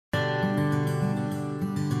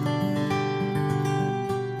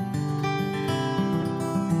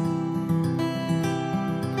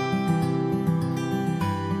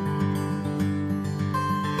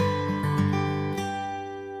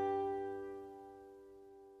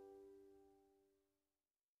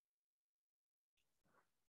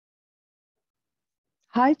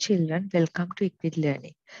Hi children, welcome to ICT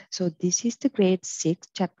Learning. So this is the grade 6,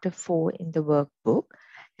 chapter 4 in the workbook.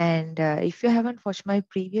 And if you haven't watched my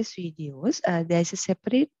previous videos, there's a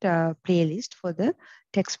separate playlist for the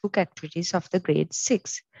textbook activities of the grade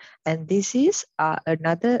 6. And this is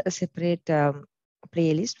another separate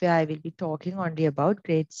playlist where I will be talking only about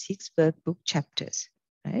grade 6 workbook chapters.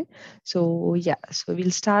 Right? So yeah, so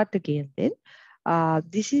we'll start again then.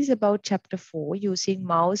 This is about chapter 4, using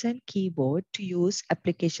mouse and keyboard to use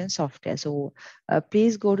application software. So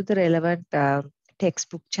please go to the relevant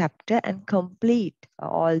textbook chapter and complete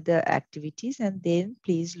all the activities, and then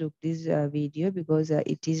please look this video because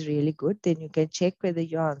it is really good. Then you can check whether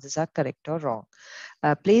your answers are correct or wrong.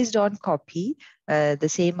 Please don't copy the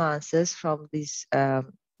same answers from this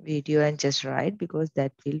video and just write, because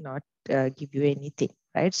that will not give you anything,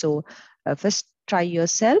 right? So first try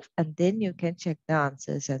yourself and then you can check the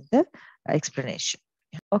answers and the explanation.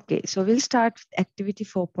 Okay, so we'll start with activity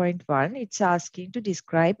 4.1. It's asking to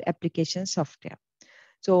describe application software.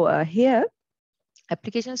 So here,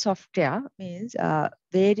 application software means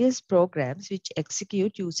various programs which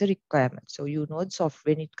execute user requirements. So you know,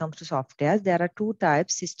 when it comes to software, there are two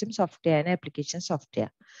types: system software and application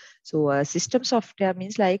software. So system software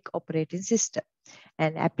means like operating system,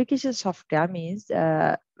 and application software means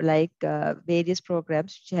various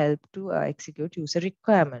programs which help to execute user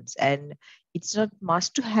requirements. And it's not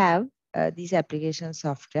must to have these application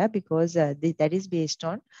software, because that is based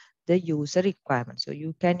on the user requirement. So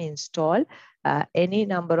you can install any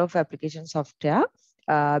number of application software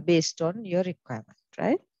based on your requirement,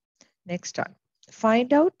 right? Next one.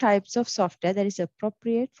 Find out types of software that is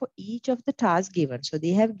appropriate for each of the tasks given. So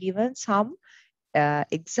they have given some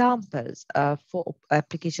examples for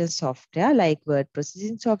application software like word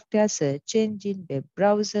processing software, search engine, web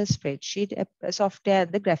browser, spreadsheet software,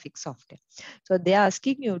 and the graphic software. So they are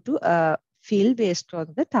asking you to fill based on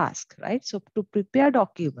the task, right? So to prepare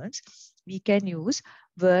documents, we can use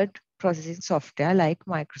word processing software like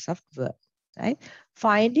Microsoft Word, right?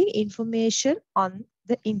 Finding information on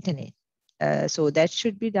the internet. So that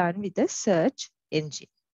should be done with a search engine,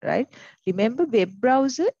 right? Remember, web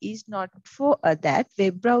browser is not for that.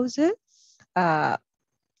 Web browser uh,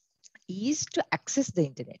 is to access the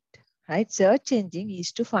internet, right? Search engine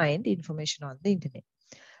is to find information on the internet.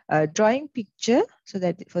 Drawing picture, so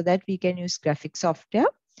that for that we can use graphic software.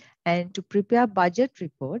 And to prepare budget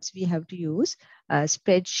reports, we have to use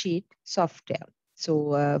spreadsheet software.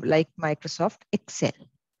 So like Microsoft Excel,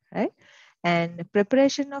 right? And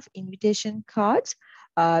preparation of invitation cards,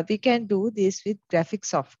 we can do this with graphic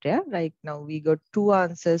software. Like now we got two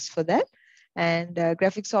answers for that. And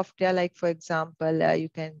graphic software, like for example, you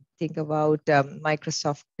can think about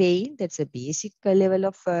Microsoft Paint. That's a basic level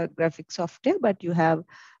of graphic software, but you have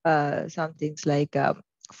some things like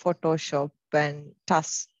Photoshop and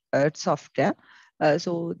task software.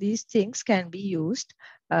 So these things can be used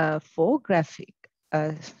for graphic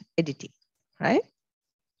editing, right?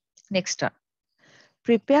 Next one.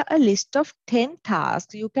 Prepare a list of 10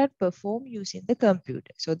 tasks you can perform using the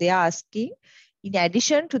computer. So they are asking in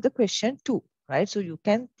addition to the question 2, right? So you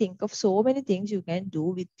can think of so many things you can do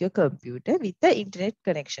with your computer with the internet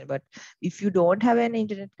connection. But if you don't have an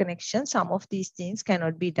internet connection, some of these things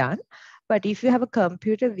cannot be done. But if you have a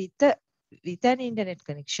computer with an internet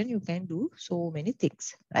connection, you can do so many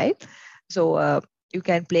things, right? So you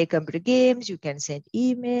can play computer games, you can send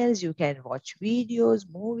emails, you can watch videos,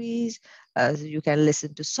 movies, you can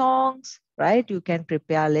listen to songs, right? You can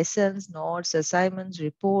prepare lessons, notes, assignments,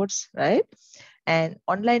 reports, right? And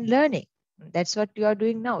online learning. That's what you are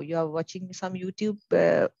doing now. You are watching some YouTube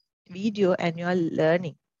video and you are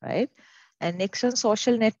learning, right? And next on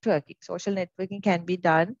social networking. Social networking can be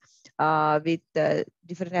done with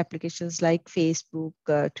different applications like Facebook,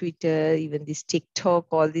 Twitter, even this TikTok,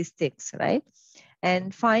 all these things, right?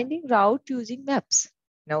 And finding route using maps.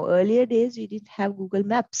 Now, earlier days, we didn't have Google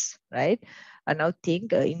Maps, right? And now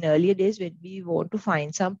think in earlier days, when we want to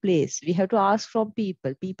find some place, we have to ask from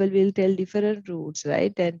people. People will tell different routes,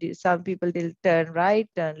 right? And some people will turn right,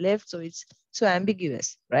 turn left. So it's so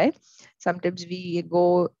ambiguous, right? Sometimes we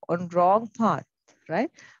go on wrong path,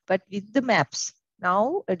 right? But with the maps,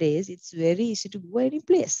 nowadays, it's very easy to go any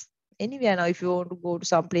place, anywhere. Now, if you want to go to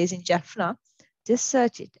some place in Jaffna, just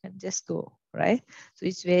search it and just go, right? So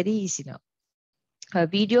it's very easy now.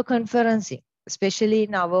 Video conferencing, especially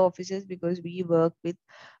in our offices, because we work with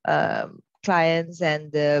clients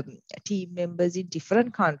and team members in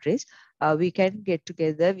different countries, we can get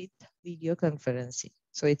together with video conferencing.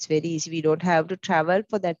 So it's very easy. We don't have to travel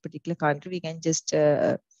for that particular country. We can just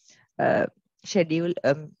schedule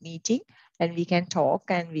a meeting and we can talk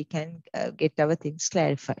and we can get our things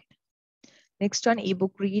clarified. Next one,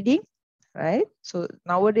 ebook reading, right? So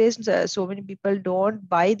nowadays, so many people don't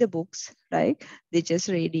buy the books, right? They just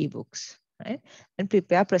read ebooks, right? And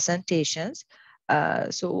prepare presentations.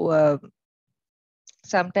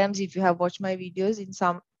 Sometimes if you have watched my videos, in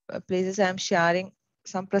some places I'm sharing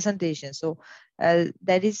some presentations. So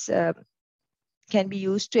that is can be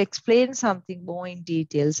used to explain something more in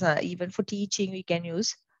details. Even for teaching, we can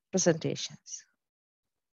use presentations.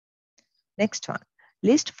 Next one,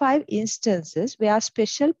 list 5 instances where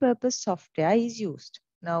special purpose software is used.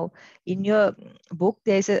 Now, in your book,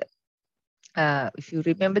 there's a, if you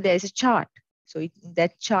remember, there's a chart. So in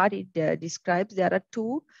that chart, it describes there are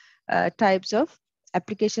 2 types of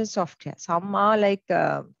application software. Some are like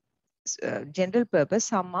general purpose,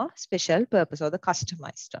 some are special purpose or the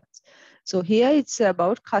customized ones. So here it's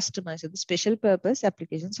about customized, so the special purpose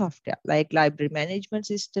application software like library management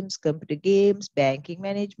systems, computer games, banking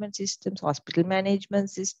management systems, hospital management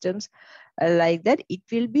systems, like that. It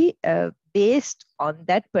will be based on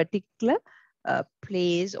that particular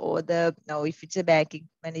place or the, now if it's a banking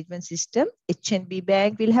management system, HNB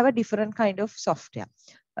Bank will have a different kind of software.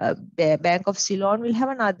 Bank of Ceylon will have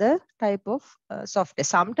another type of software.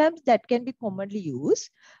 Sometimes that can be commonly used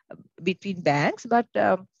between banks, but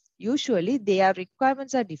usually their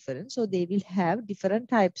requirements are different. So they will have different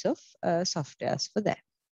types of softwares for that.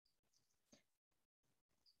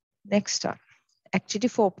 Next one, activity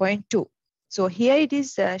 4.2. So here it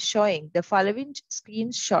is showing the following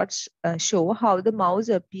screenshots show how the mouse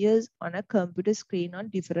appears on a computer screen on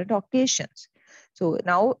different occasions. So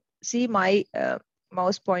now see my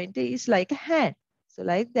mouse pointer is like a hand. So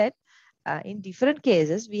like that, in different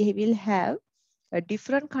cases, we will have a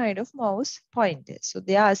different kind of mouse pointer. So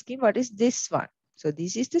they are asking, what is this one? So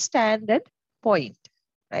this is the standard point,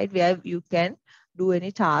 right? Where you can do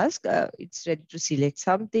any task. It's ready to select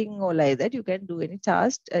something or like that. You can do any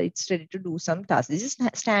task. It's ready to do some task. This is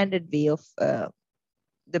standard way of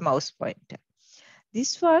the mouse pointer.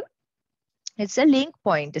 This one, it's a link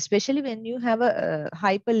point, especially when you have a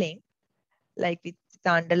hyperlink, like with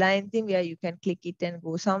the underline thing where you can click it and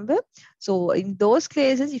go somewhere. So in those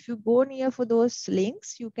cases, if you go near for those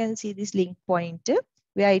links, you can see this link pointer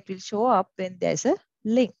where it will show up when there's a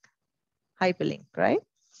link, hyperlink, right?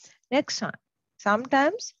 Next one,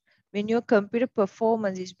 sometimes when your computer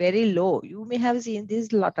performance is very low, you may have seen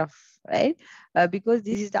this lot of, right? Because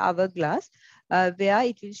this is the hourglass where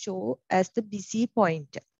it will show as the busy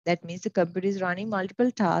pointer. That means the computer is running multiple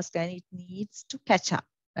tasks and it needs to catch up,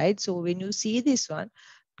 right? So when you see this one,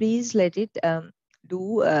 please let it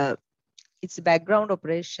do its background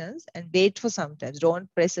operations and wait for sometimes. Don't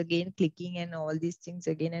press again, clicking and all these things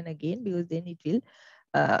again and again, because then it will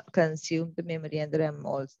consume the memory and the RAM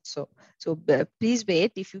also. So please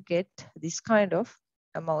wait if you get this kind of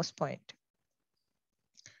a mouse point.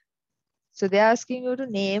 So they're asking you to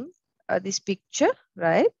name this picture,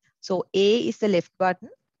 right? So A is the left button,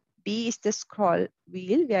 B is the scroll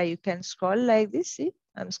wheel where you can scroll like this. See,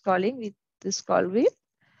 I'm scrolling with the scroll wheel.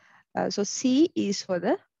 So C is for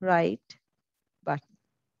the right button.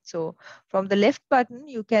 So from the left button,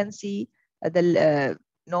 you can see the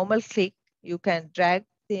normal click. You can drag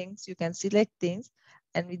things, you can select things,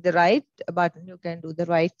 and with the right button, you can do the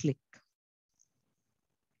right click.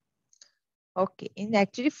 Okay, in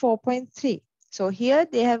activity 4.3. So here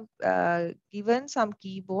they have given some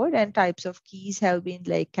keyboard and types of keys have been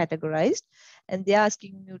like categorized, and they're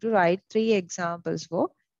asking you to write 3 examples for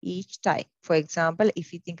each type. For example,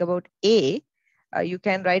 if you think about A, you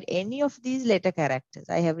can write any of these letter characters.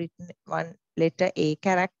 I have written one letter A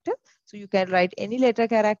character. So you can write any letter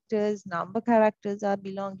characters, number characters are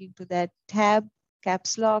belonging to that, tab,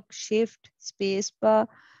 caps lock, shift, space bar,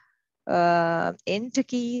 enter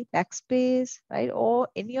key, backspace, right? Or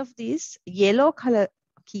any of these yellow color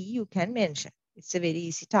key you can mention. It's a very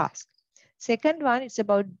easy task. Second one, it's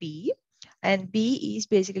about B. And B is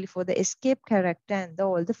basically for the escape character and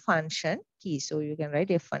all the function keys. So you can write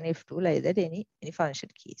F1, F2, like that, any function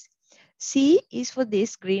keys. C is for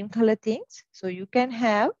this green color things. So you can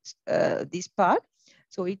have this part.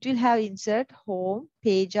 So it will have insert, home,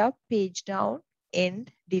 page up, page down,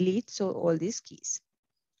 end, delete. So all these keys.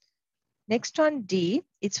 Next one, D,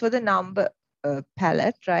 it's for the number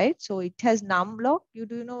palette, right? So it has numlock. You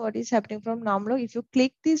do know what is happening from numlock. If you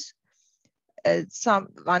click this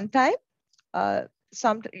one time,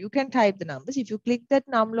 you can type the numbers. If you click that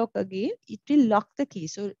numlock again, it will lock the key.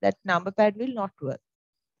 So that number pad will not work.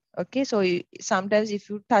 Okay, so sometimes if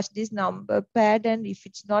you touch this number pad and if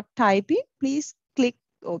it's not typing, please click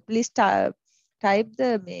or please type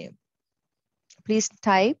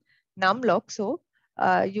numlock. So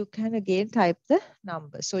you can again type the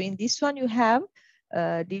number. So in this one, you have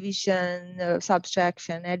division,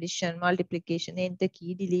 subtraction, addition, multiplication, enter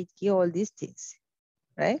key, delete key, all these things,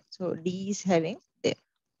 right? So D is having there.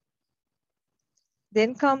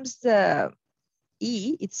 Then comes the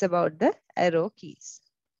E, it's about the arrow keys,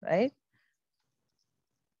 right?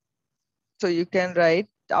 So you can write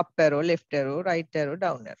up arrow, left arrow, right arrow,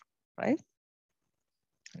 down arrow, right?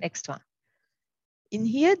 Next one. In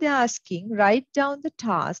here, they're asking, write down the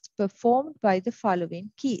tasks performed by the following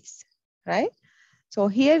keys, right? So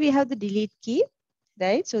here we have the delete key,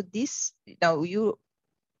 right? So this, now you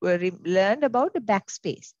learned about the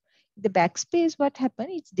backspace. The backspace, what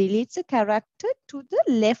happened? It deletes a character to the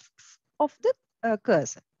left of the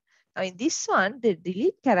cursor. Now in this one, the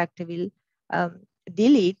delete character will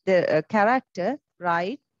delete the character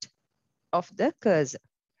right of the cursor,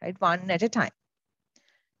 right? One at a time.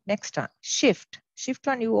 Next one, shift. Shift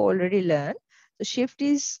one you already learned. So shift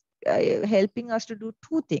is helping us to do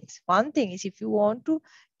two things. One thing is if you want to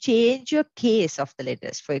change your case of the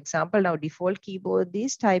letters. For example, now default keyboard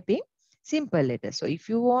is typing simple letters. So if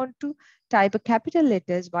you want to type a capital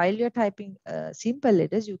letters while you're typing simple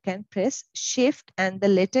letters, you can press shift and the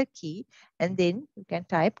letter key, and then you can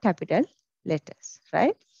type capital letters,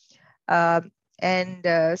 right?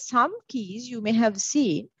 And some keys you may have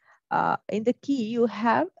seen in the key, you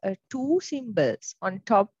have two symbols on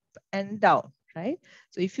top and down, right?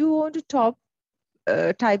 So if you want to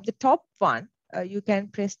type the top one, you can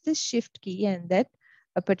press the shift key and that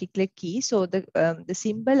a particular key. So the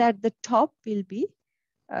symbol at the top will be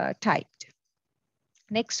typed.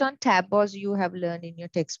 Next on tab bars, you have learned in your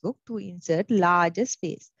textbook to insert larger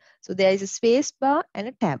space. So there is a space bar and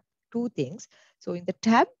a tab, two things. So in the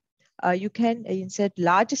tab, you can insert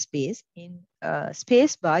larger space. In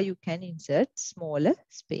space bar, you can insert smaller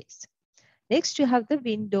space. Next, you have the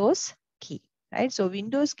Windows key, right? So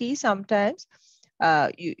Windows key sometimes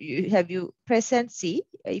you press and see.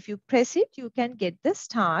 If you press it, you can get the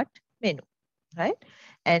start menu, right?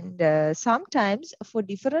 And sometimes for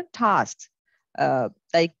different tasks,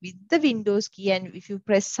 like with the Windows key, and if you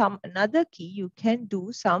press some another key, you can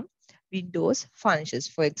do some Windows functions.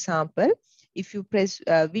 For example, if you press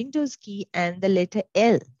Windows key and the letter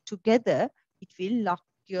L together, it will lock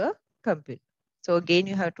your computer. So again,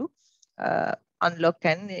 you have to unlock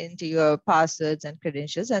and into your passwords and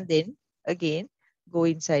credentials, and then again go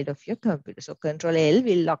inside of your computer. So Control L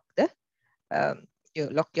will lock the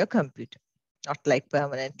lock your computer. Not like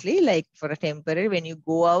permanently, like for a temporary. When you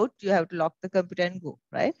go out, you have to lock the computer and go,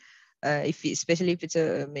 right? Especially if it's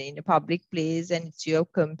in a public place and it's your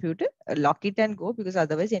computer, lock it and go, because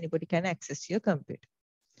otherwise anybody can access your computer.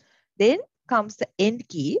 Then comes the end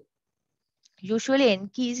key. Usually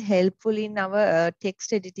end key is helpful in our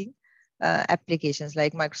text editing applications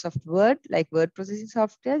like Microsoft Word, like word processing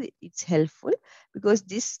software. It's helpful because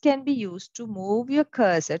this can be used to move your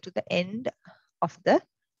cursor to the end of the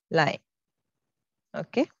line.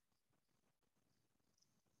 Okay.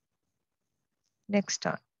 Next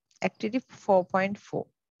one, activity 4.4.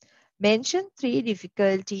 Mention 3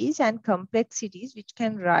 difficulties and complexities which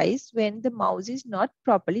can rise when the mouse is not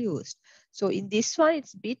properly used. So in this one,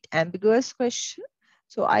 it's a bit ambiguous question.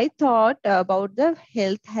 So I thought about the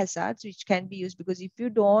health hazards which can be used, because if you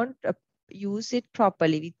don't use it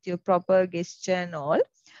properly with your proper gesture and all,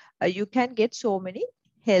 you can get so many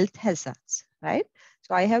health hazards, right?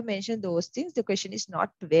 So I have mentioned those things. The question is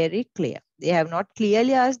not very clear. They have not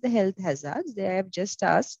clearly asked the health hazards. They have just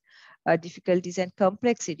asked difficulties and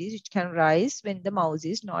complexities which can rise when the mouse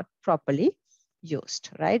is not properly used,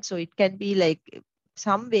 right? So it can be like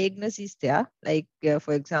some vagueness is there, like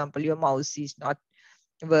for example, your mouse is not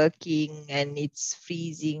working and it's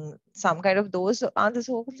freezing. Some kind of those answers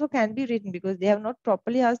also can be written because they have not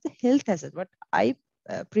properly asked the health hazard. But I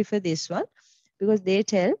prefer this one because they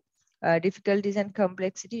tell difficulties and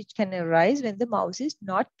complexity which can arise when the mouse is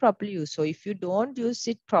not properly used. So if you don't use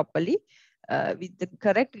it properly with the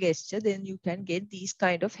correct gesture, then you can get these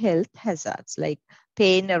kind of health hazards like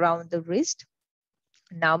pain around the wrist,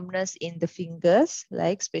 numbness in the fingers,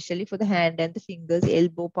 like especially for the hand and the fingers,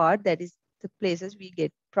 elbow part, that is the places we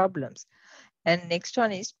get problems. And next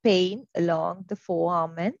one is pain along the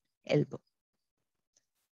forearm and elbow.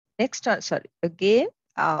 Next one, sorry, again,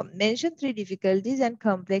 mention 3 difficulties and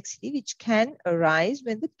complexity which can arise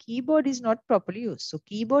when the keyboard is not properly used. So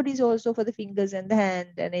keyboard is also for the fingers and the hand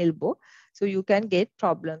and elbow. So you can get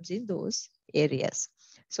problems in those areas.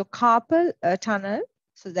 So carpal tunnel,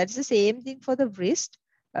 so that's the same thing for the wrist.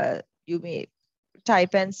 You may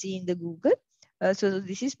type and see in the Google. So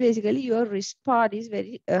this is basically your wrist part is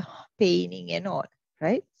very paining and all,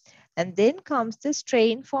 right? And then comes the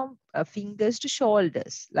strain from fingers to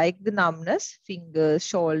shoulders, like the numbness, fingers,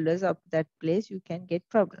 shoulders, up that place, you can get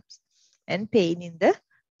problems. And pain in the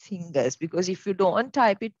fingers, because if you don't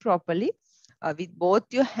type it properly with both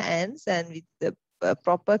your hands and with the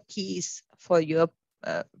proper keys for your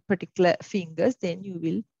particular fingers, then you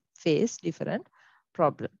will face different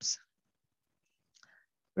problems.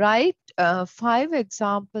 Write 5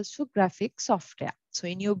 examples for graphic software. So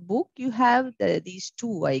in your book, you have these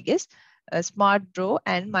two, I guess, Smart Draw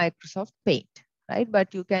and Microsoft Paint, right?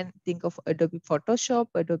 But you can think of Adobe Photoshop,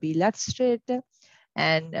 Adobe Illustrator,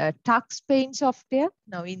 and Tux Paint software.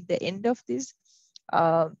 Now, in the end of this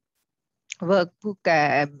workbook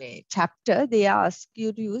chapter, they ask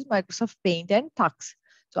you to use Microsoft Paint and Tux.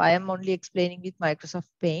 So I am only explaining with Microsoft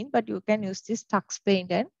Paint, but you can use this Tux Paint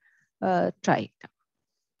and try it.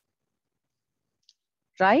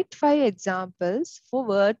 Write 5 examples for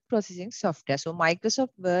word processing software. So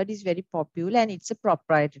Microsoft Word is very popular and it's a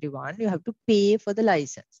proprietary one. You have to pay for the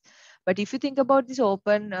license. But if you think about this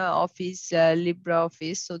Open Office,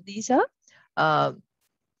 LibreOffice, so these are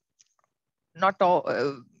not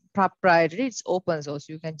all proprietary, it's open source.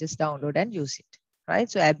 You can just download and use it, right?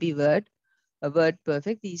 So Abbey Word, Word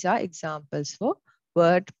Perfect, these are examples for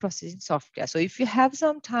word processing software. So if you have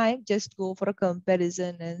some time, just go for a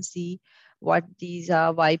comparison and see what these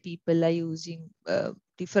are, why people are using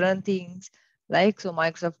different things. Like, so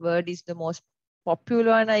Microsoft Word is the most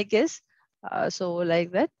popular one, I guess. So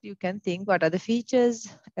like that, you can think what are the features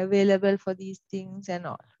available for these things and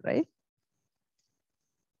all, right?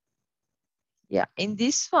 Yeah, in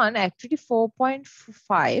this one, activity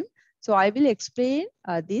 4.5, so I will explain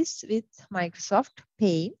this with Microsoft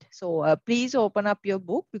Paint. So please open up your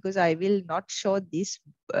book because I will not show these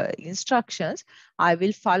instructions. I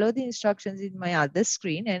will follow the instructions in my other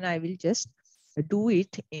screen and I will just do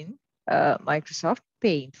it in Microsoft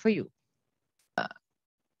Paint for you.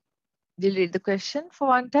 We'll read the question for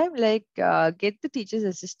one time, like get the teacher's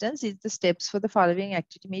assistance if the steps for the following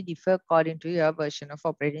activity may differ according to your version of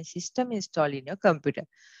operating system installed in your computer.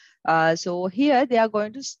 So here they are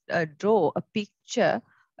going to draw a picture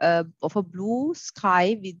of a blue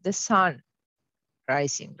sky with the sun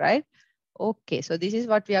rising, right? Okay, so this is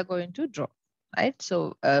what we are going to draw, right?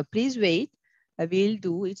 So please wait. We'll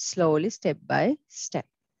do it slowly, step by step.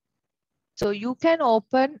 So you can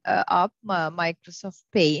open up Microsoft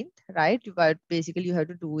Paint, right? What basically you have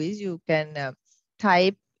to do is you can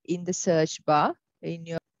type in the search bar in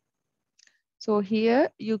your. So here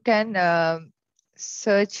you can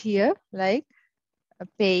search here like a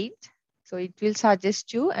paint. So it will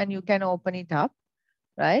suggest you and you can open it up,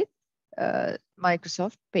 right?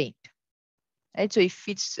 Microsoft Paint. Right? So if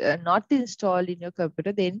it's not installed in your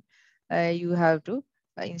computer, then you have to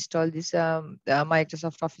install this the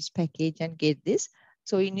Microsoft Office package and get this.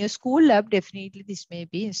 So in your school lab, definitely this may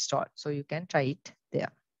be installed. So you can try it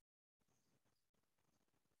there.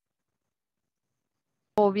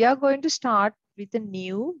 So we are going to start with a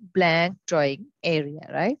new blank drawing area,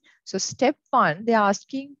 right? So step 1, they're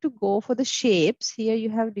asking to go for the shapes. Here you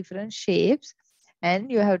have different shapes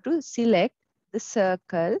and you have to select the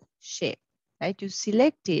circle shape, right? You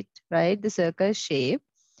select it, right? The circle shape.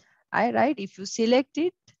 Right? If you select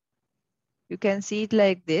it, you can see it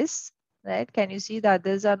like this, right? Can you see the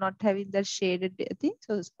others are not having that shaded thing?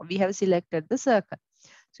 So we have selected the circle.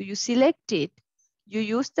 So you select it, you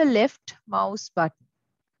use the left mouse button,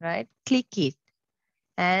 right? Click it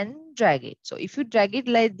and drag it. So if you drag it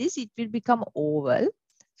like this, it will become oval.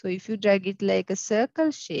 So if you drag it like a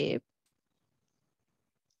circle shape,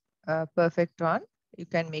 perfect one, you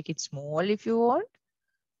can make it small if you want.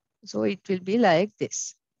 So it will be like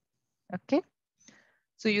this, okay?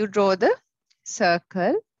 So you draw the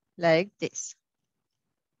circle like this.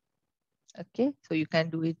 Okay, so you can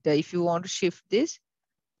do it if you want to shift this.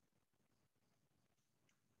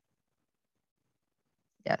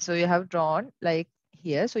 Yeah, so you have drawn like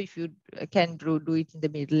here. So if you can do it in the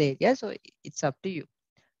middle area, so it's up to you,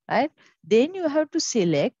 right? Then you have to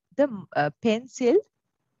select the pencil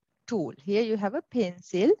tool. Here you have a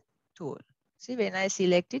pencil tool. See, when I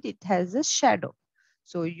select it, it has a shadow.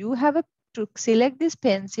 So you have to select this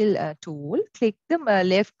pencil tool, click the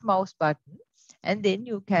left mouse button, and then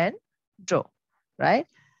you can draw, right?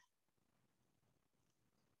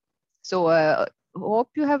 So hope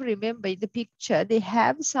you have remembered in the picture, they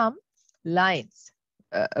have some lines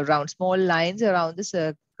around, small lines around the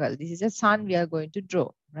circle. This is a sun we are going to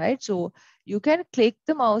draw, right? So you can click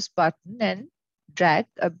the mouse button and drag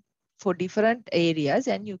for different areas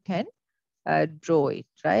and you can draw it,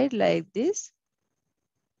 right? Like this.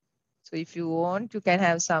 So if you want, you can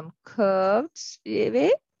have some curves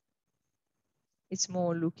way. It's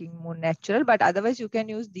more looking more natural, but otherwise you can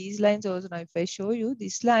use these lines also. Now, if I show you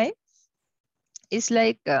this line is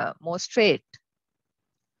like more straight.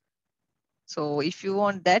 So if you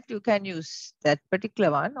want that, you can use that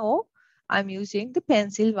particular one, or I'm using the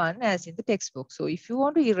pencil one as in the textbook. So if you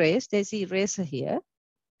want to erase, there's an eraser here.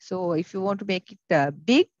 So if you want to make it a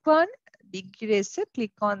big one, big eraser,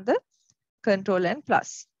 click on the Control and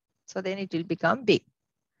plus. So then it will become big,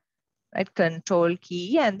 right? Control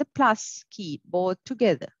key and the plus key, both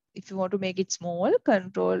together. If you want to make it small,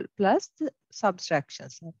 Control plus the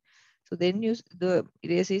subtractions. So then the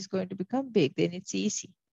eraser is going to become big, then it's easy.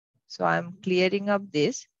 So I'm clearing up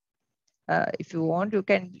this. If you want, you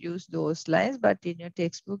can use those lines, but in your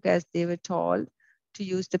textbook, as they were told to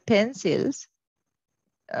use the pencils,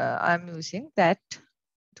 I'm using that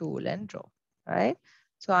tool and draw, right?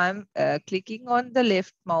 So I'm clicking on the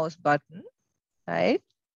left mouse button, right?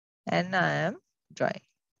 And I am drawing.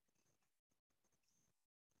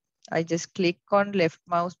 I just click on left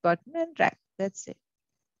mouse button and drag. That's it.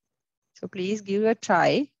 So please give a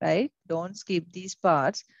try, right? Don't skip these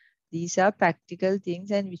parts. These are practical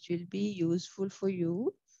things and which will be useful for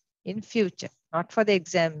you in future. Not for the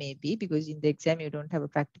exam maybe, because in the exam you don't have a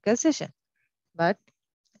practical session. But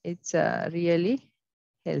it's really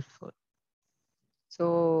helpful.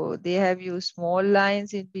 So they have used small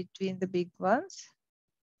lines in between the big ones.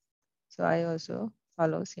 So I also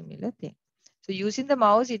follow similar thing. So using the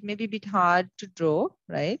mouse, it may be a bit hard to draw,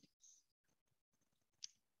 right?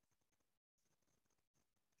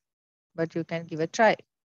 But you can give a try.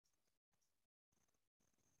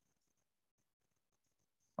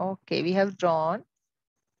 Okay, we have drawn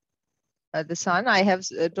the sun. I have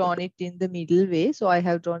drawn it in the middle way. So I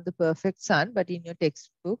have drawn the perfect sun, but in your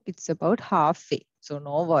textbook, it's about halfway. So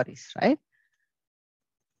no worries, right?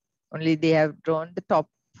 Only they have drawn the top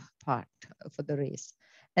part for the race.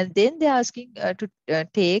 And then they're asking to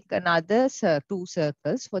take another two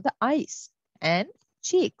circles for the eyes and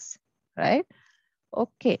cheeks, right?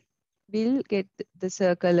 Okay, we'll get the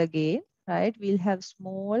circle again, right? We'll have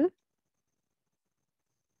small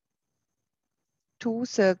two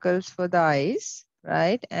circles for the eyes,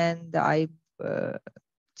 right? And the eye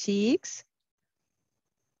cheeks,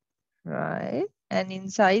 right? And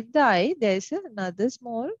inside the eye, there's another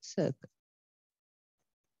small circle.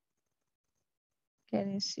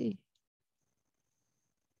 Can you see?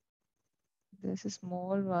 There's a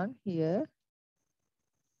small one here.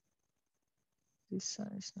 This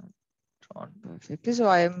one is not drawn perfectly. So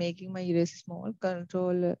I am making my eraser small,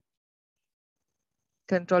 control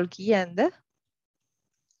key and the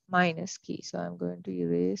minus key. So I'm going to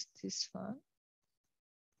erase this one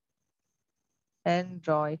and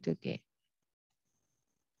draw it again.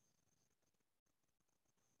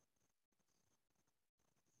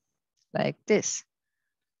 Like this.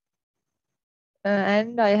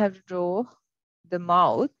 And I have to draw the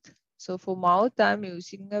mouth. So for mouth, I'm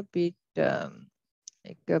using a bit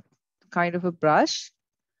like a kind of a brush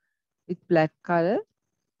with black color.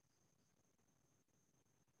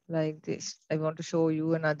 Like this. I want to show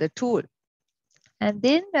you another tool. And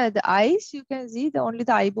then the eyes, you can see only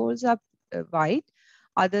the eyeballs are white,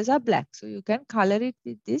 others are black. So you can color it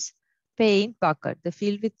with this paint bucket, the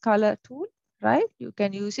fill with color tool, right? You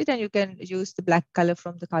can use it and you can use the black color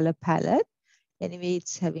from the color palette. Anyway,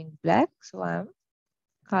 it's having black. So I'm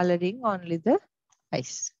coloring only the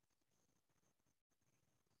eyes.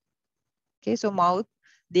 Okay, so mouth,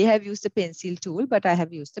 they have used the pencil tool, but I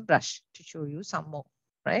have used the brush to show you some more,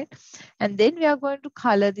 right? And then we are going to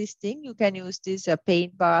color this thing. You can use this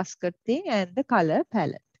paint basket thing and the color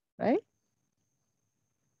palette, right?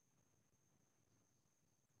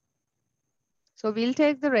 So we'll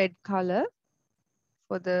take the red color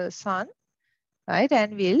for the sun, right?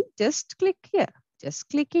 And we'll just click here. Just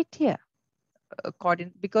click it here,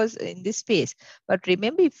 according because in this space. But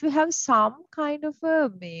remember, if you have some kind of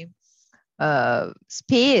a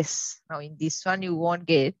space, now in this one you won't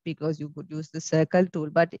get because you could use the circle tool.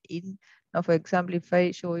 But in now, for example, if I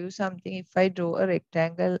show you something, if I draw a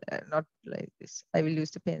rectangle, not like this, I will use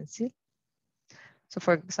the pencil. So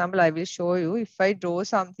for example, I will show you if I draw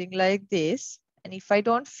something like this, and if I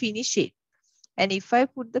don't finish it, and if I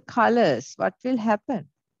put the colors, what will happen?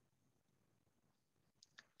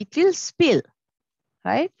 It will spill,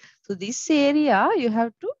 right? So this area, you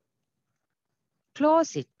have to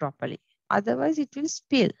close it properly. Otherwise, it will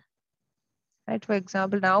spill, right? For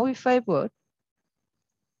example, now if I put,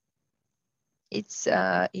 it's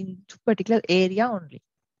into particular area only,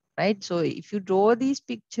 right? So if you draw these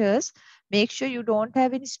pictures, make sure you don't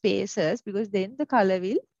have any spaces because then the color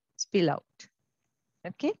will spill out,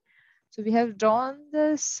 okay? So we have drawn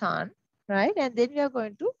the sun, right? And then we are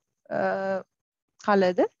going to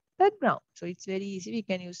color the background. So it's very easy. We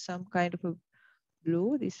can use some kind of a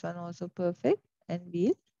blue. This one also perfect. And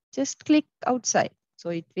we'll just click outside. So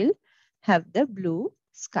it will have the blue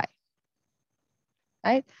sky.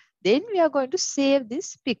 Right? Then we are going to save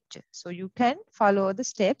this picture. So you can follow the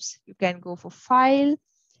steps. You can go for file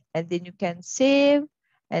and then you can save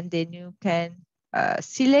and then you can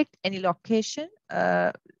select any location.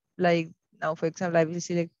 Like now, for example, I will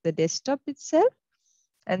select the desktop itself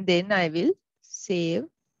and then I will save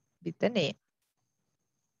with the name.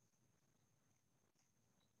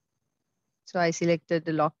 So I selected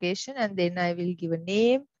the location and then I will give a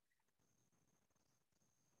name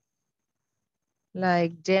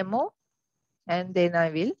like demo and then I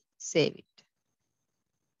will save it.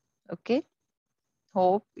 Okay.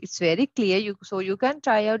 Hope it's very clear. So you can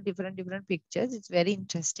try out different pictures. It's very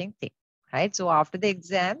interesting thing, right? So after the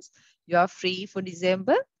exams, you are free for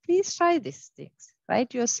December. Please try these things,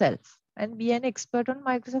 right? Yourself and be an expert on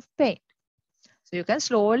Microsoft Paint. So you can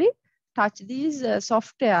slowly touch these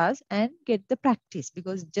softwares and get the practice,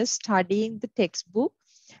 because just studying the textbook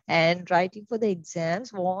and writing for the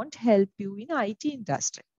exams won't help you in IT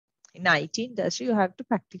industry. In IT industry, you have to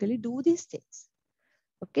practically do these things.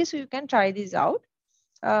 Okay, so you can try this out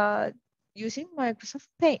using Microsoft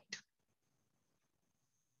Paint.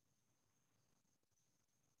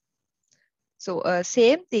 So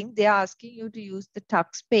same thing, they are asking you to use the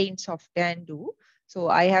Tux Paint software and do. So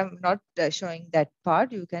I am not showing that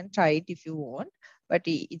part. You can try it if you want, but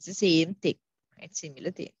it's the same thing, right?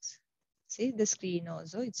 Similar things. See the screen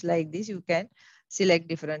also, it's like this. You can select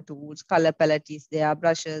different tools, color palette is there,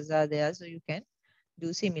 brushes are there. So you can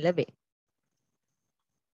do similar way.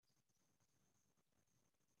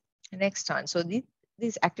 Next one. So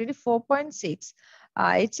this activity 4.6,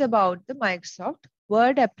 it's about the Microsoft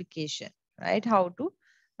Word application, right? How to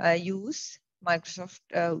use Microsoft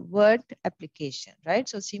Word application, right?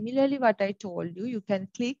 So similarly, what I told you, you can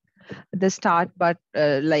click the start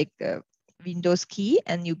button, Windows key,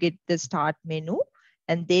 and you get the start menu,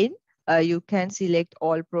 and then you can select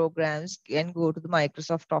all programs and go to the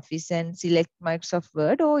Microsoft Office and select Microsoft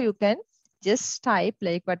Word, or you can just type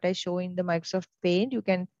like what I show in the Microsoft Paint. You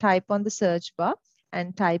can type on the search bar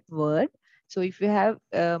and type Word. So if you have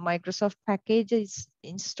Microsoft packages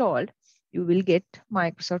installed, you will get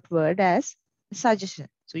Microsoft Word as a suggestion.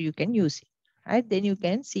 So you can use it, right? Then you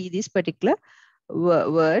can see this particular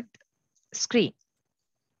Word screen.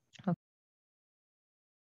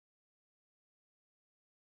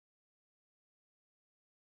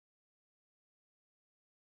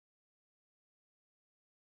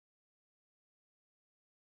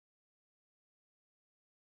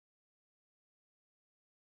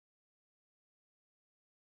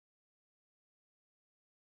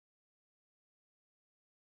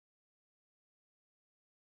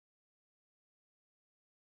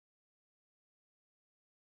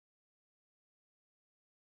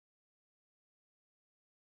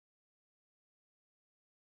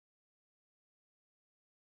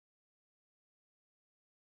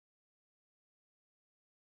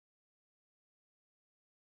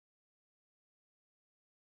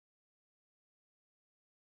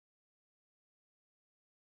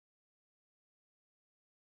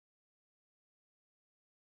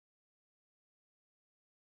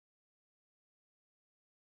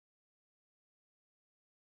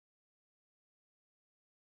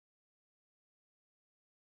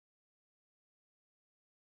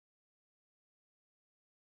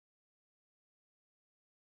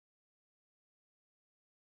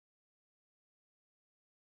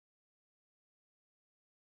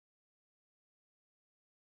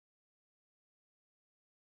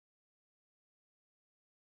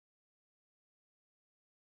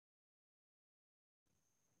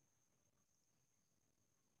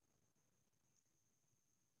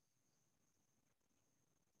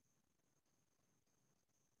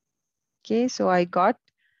 Okay, so I got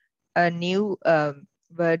a new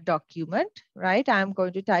Word document, right? I'm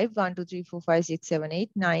going to type 1, 2, 3, 4, 5, 6, 7,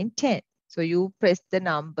 8, 9, 10. So you press the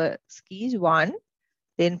number keys 1,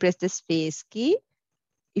 then press the space key.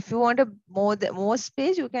 If you want a more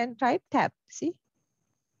space, you can type tab. See,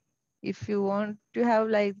 if you want to have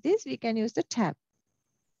like this, we can use the tab.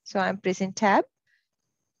 So I'm pressing tab,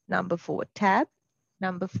 number 4, tab,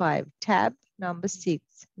 number 5, tab, number 6,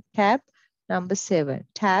 tab, number 7,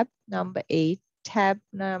 tab, number 8, tab,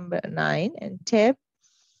 number 9, and tab.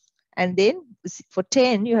 And then for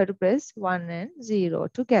 10, you have to press 1 and 0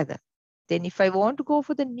 together. Then if I want to go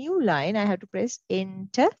for the new line, I have to press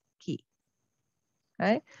enter key.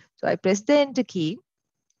 Right? So I press the enter key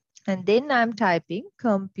and then I'm typing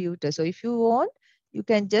computer. So if you want, you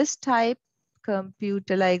can just type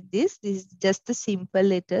computer like this. This is just a simple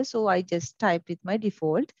letter. So I just type with my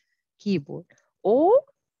default keyboard. Or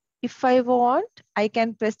if I want, I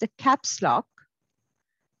can press the caps lock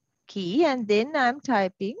key and then I'm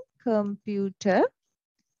typing computer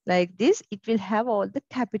like this. It will have all the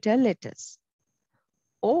capital letters.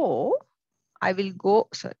 Or I will go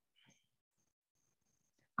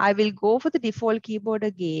for the default keyboard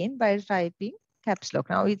again by typing caps lock.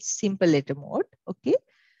 Now it's simple letter mode. Okay.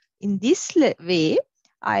 In this way,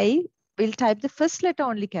 I will type the first letter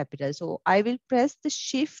only capital. So I will press the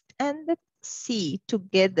shift and the C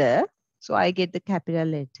together. So I get the capital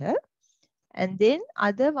letter. And then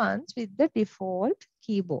other ones with the default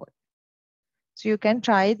keyboard. So you can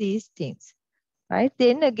try these things, right?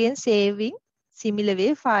 Then again, saving, similar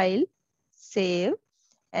way, file, save,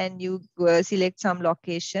 and you select some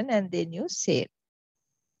location and then you save.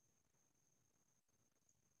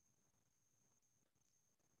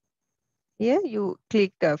 Here you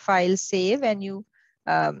click file save and you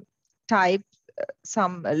type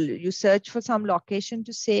you search for some location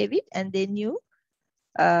to save it, and then you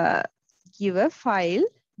give a file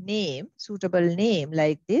name, suitable name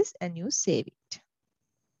like this, and you save it.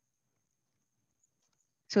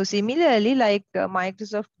 So similarly, like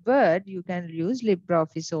Microsoft Word, you can use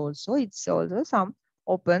LibreOffice also. It's also some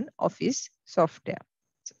open office software,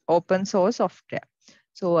 open source software.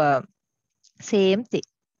 So same thing,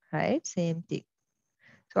 right? Same thing.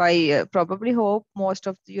 So I probably hope most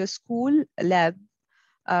of your school lab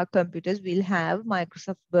computers will have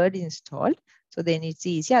Microsoft Word installed. So then it's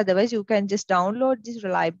easy. Otherwise, you can just download this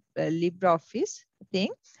LibreOffice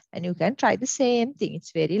thing and you can try the same thing.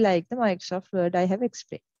 It's very like the Microsoft Word I have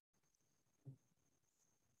explained.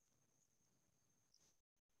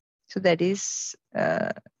 So that is,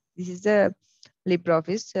 this is the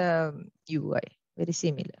LibreOffice UI, very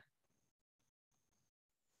similar.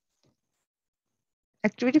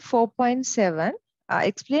 Activity 4.7,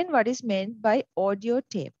 explain what is meant by audio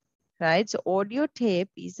tape, right? So audio tape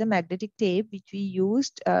is a magnetic tape which we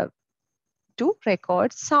used to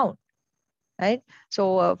record sound, right?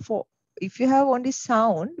 So if you have only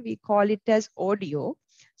sound, we call it as audio.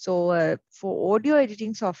 So for audio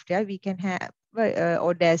editing software, we can have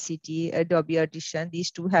Audacity, Adobe Audition. These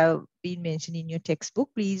two have been mentioned in your textbook.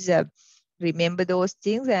 Please remember those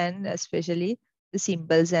things, and especially the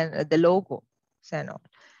symbols and the logo and all.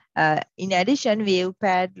 In addition,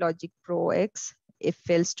 WavePad, Logic Pro X,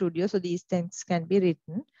 FL Studio. So these things can be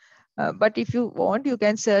written. But if you want, you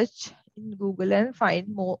can search in Google and find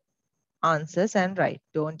more answers and write.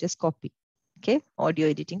 Don't just copy. Okay, audio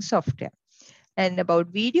editing software. And about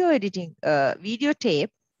video editing, video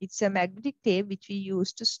tape, it's a magnetic tape which we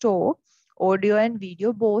use to store audio and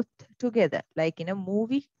video both together. Like in a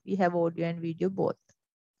movie, we have audio and video both.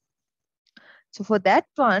 So for that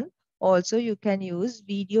one, also you can use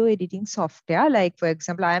video editing software. Like for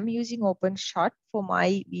example, I'm using OpenShot for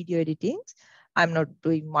my video editing. I'm not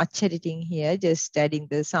doing much editing here, just adding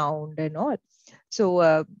the sound and all.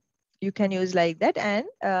 So you can use like that. And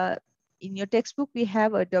in your textbook, we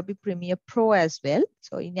have Adobe Premiere Pro as well.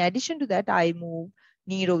 So in addition to that, iMovie,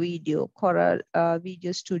 Nero Video, Corel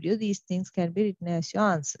Video Studio, these things can be written as your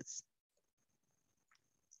answers.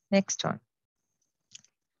 Next one.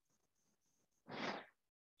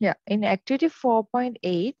 Yeah, in activity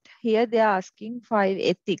 4.8, here they are asking 5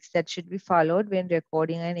 ethics that should be followed when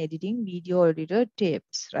recording and editing video audio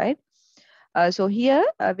tapes, right? So here,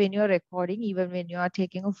 when you're recording, even when you are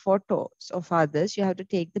taking photos of others, you have to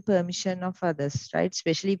take the permission of others, right?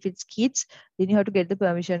 Especially if it's kids, then you have to get the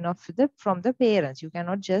permission of from the parents. You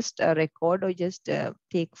cannot just record or just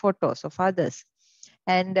take photos of others.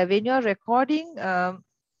 And when you're recording and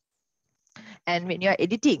when you're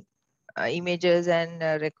editing images and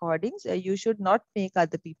recordings, you should not make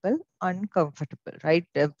other people uncomfortable, right?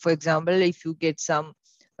 For example, if you get some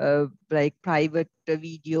like private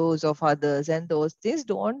videos of others and those things,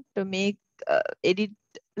 don't make edit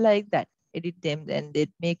like that. Edit them and they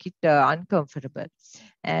make it uncomfortable.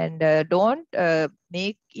 And don't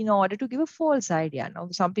make in order to give a false idea. Now,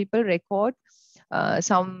 some people record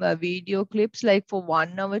some video clips like for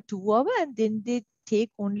 1 hour, 2 hours, and then they take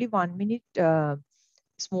only 1 minute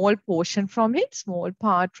small portion from it, small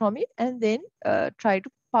part from it, and then try to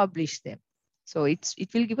publish them. So it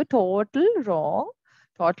will give a total wrong,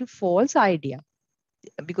 total false idea,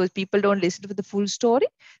 because people don't listen to the full story.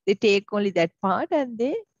 They take only that part and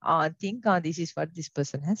they think, this is what this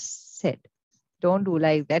person has said. Don't do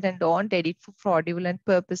like that, and don't edit for fraudulent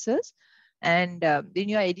purposes. And when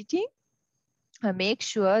you're editing, make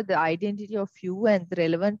sure the identity of you and the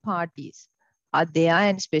relevant parties are there,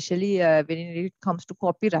 and especially when it comes to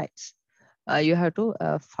copyrights. you have to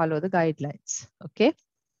follow the guidelines. Okay.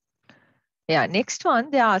 Yeah. Next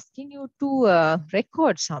one, they're asking you to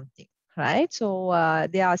record something, right? So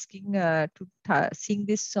they're asking to sing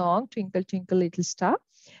this song, Twinkle Twinkle Little Star,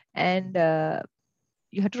 and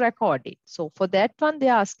you have to record it. So for that one,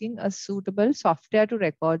 they're asking a suitable software to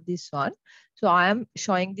record this one. So I am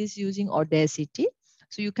showing this using Audacity.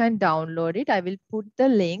 So you can download it. I will put the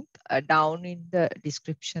link down in the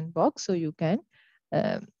description box, so you can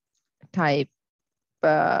um, type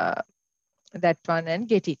that one and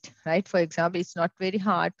get it, right? For example, it's not very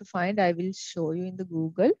hard to find. I will show you in the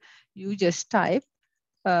Google. You just type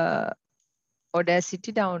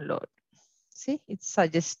Audacity download. See, it's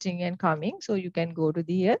suggesting and coming. So you can go to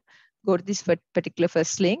the here, go to this particular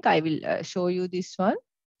first link. I will show you this one.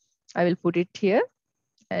 I will put it here,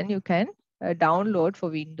 and you can download for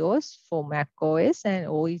Windows, for Mac OS, and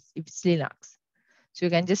if it's Linux. So you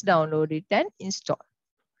can just download it and install,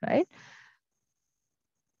 right?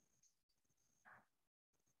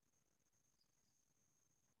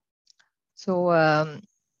 So,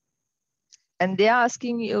 and they're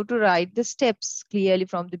asking you to write the steps clearly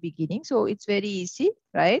from the beginning. So it's very easy,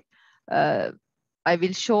 right? I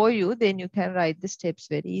will show you, then you can write the steps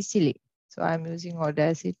very easily. So I'm using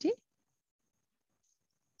Audacity.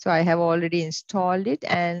 So I have already installed it,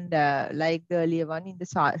 and like the earlier one, in the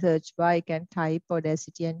search bar, I can type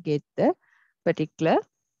Audacity and get the particular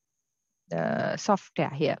software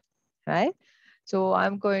here, right? So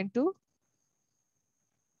I'm going to,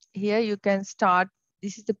 here you can start,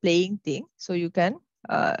 this is the playing thing, so you can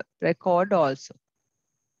record also.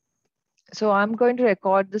 So I'm going to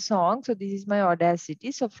record the song. So this is my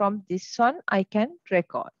Audacity. So from this one, I can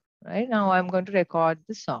record, right? Now I'm going to record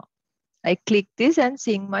the song. I click this and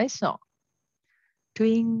sing my song.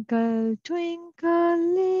 Twinkle, twinkle,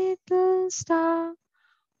 little star,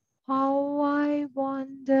 how I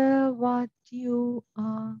wonder what you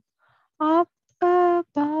are. Up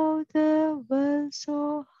above the world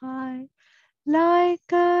so high,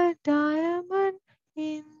 like a diamond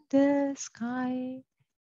in the sky.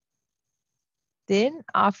 Then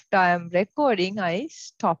after I'm recording, I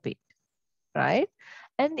stop it, right?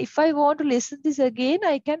 And if I want to listen this again,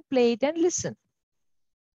 I can play it and listen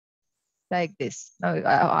like this. Now,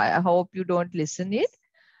 I hope you don't listen it.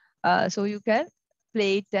 So you can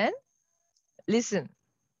play it and listen.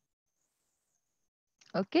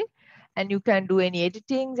 Okay. And you can do any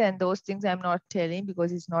editings, and those things I'm not telling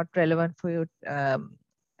because it's not relevant for your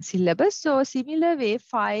syllabus. So similar way,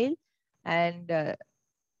 file, and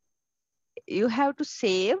you have to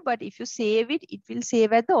save, but if you save it, it will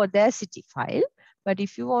save as the Audacity file. But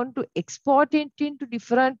if you want to export it into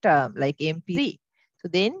different like MP3, so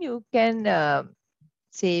then you can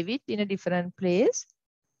save it in a different place,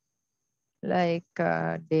 like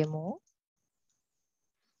demo.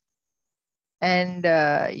 And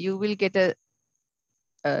you will get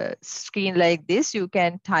a screen like this. You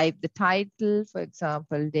can type the title, for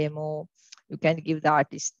example, demo. You can give the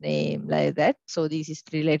artist name like that. So this is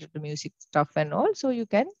related to music stuff and all. So you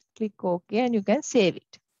can click OK and you can save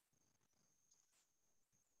it.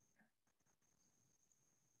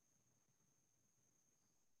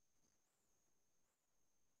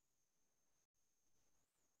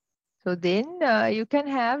 So then you can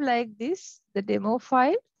have like this, the demo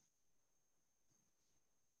file,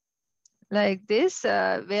 like this,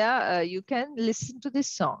 where you can listen to this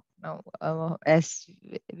song. Now, as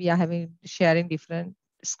we are sharing different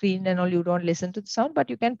screen and all, you don't listen to the sound, but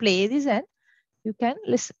you can play this and you can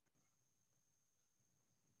listen.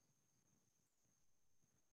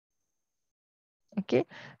 Okay,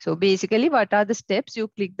 so basically what are the steps? You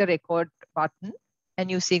click the record button and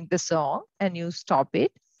you sing the song and you stop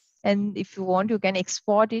it. And if you want, you can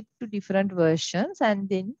export it to different versions, and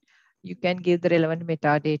then you can give the relevant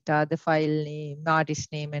metadata, the file name, the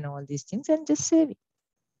artist name, and all these things, and just save it.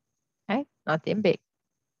 Right? Nothing big.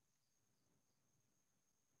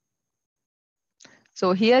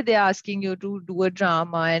 So here they're asking you to do a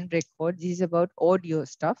drama and record. This is about audio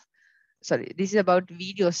stuff. Sorry, this is about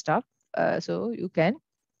video stuff. So you can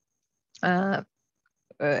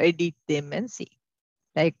edit them and see.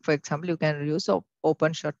 Like, for example, you can use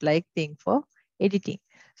OpenShot like thing for editing.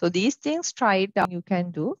 So these things, try it out, you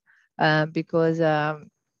can do because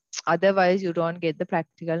otherwise you don't get the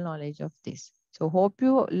practical knowledge of this. So hope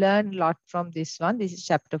you learn a lot from this one. This is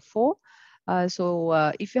chapter 4.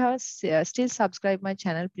 So if you have still subscribed my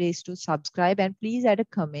channel, please do subscribe and please add a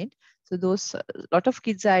comment. So those lot of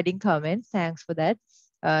kids are adding comments. Thanks for that.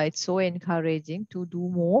 It's so encouraging to do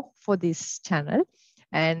more for this channel.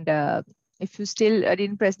 And if you still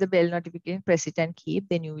didn't press the bell notification, press it and keep,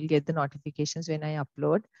 then you will get the notifications when I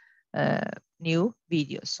upload new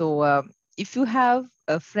videos. So if you have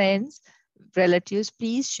friends, relatives,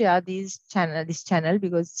 please share this channel,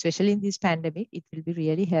 because especially in this pandemic, it will be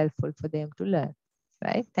really helpful for them to learn.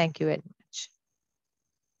 Right? Thank you very much.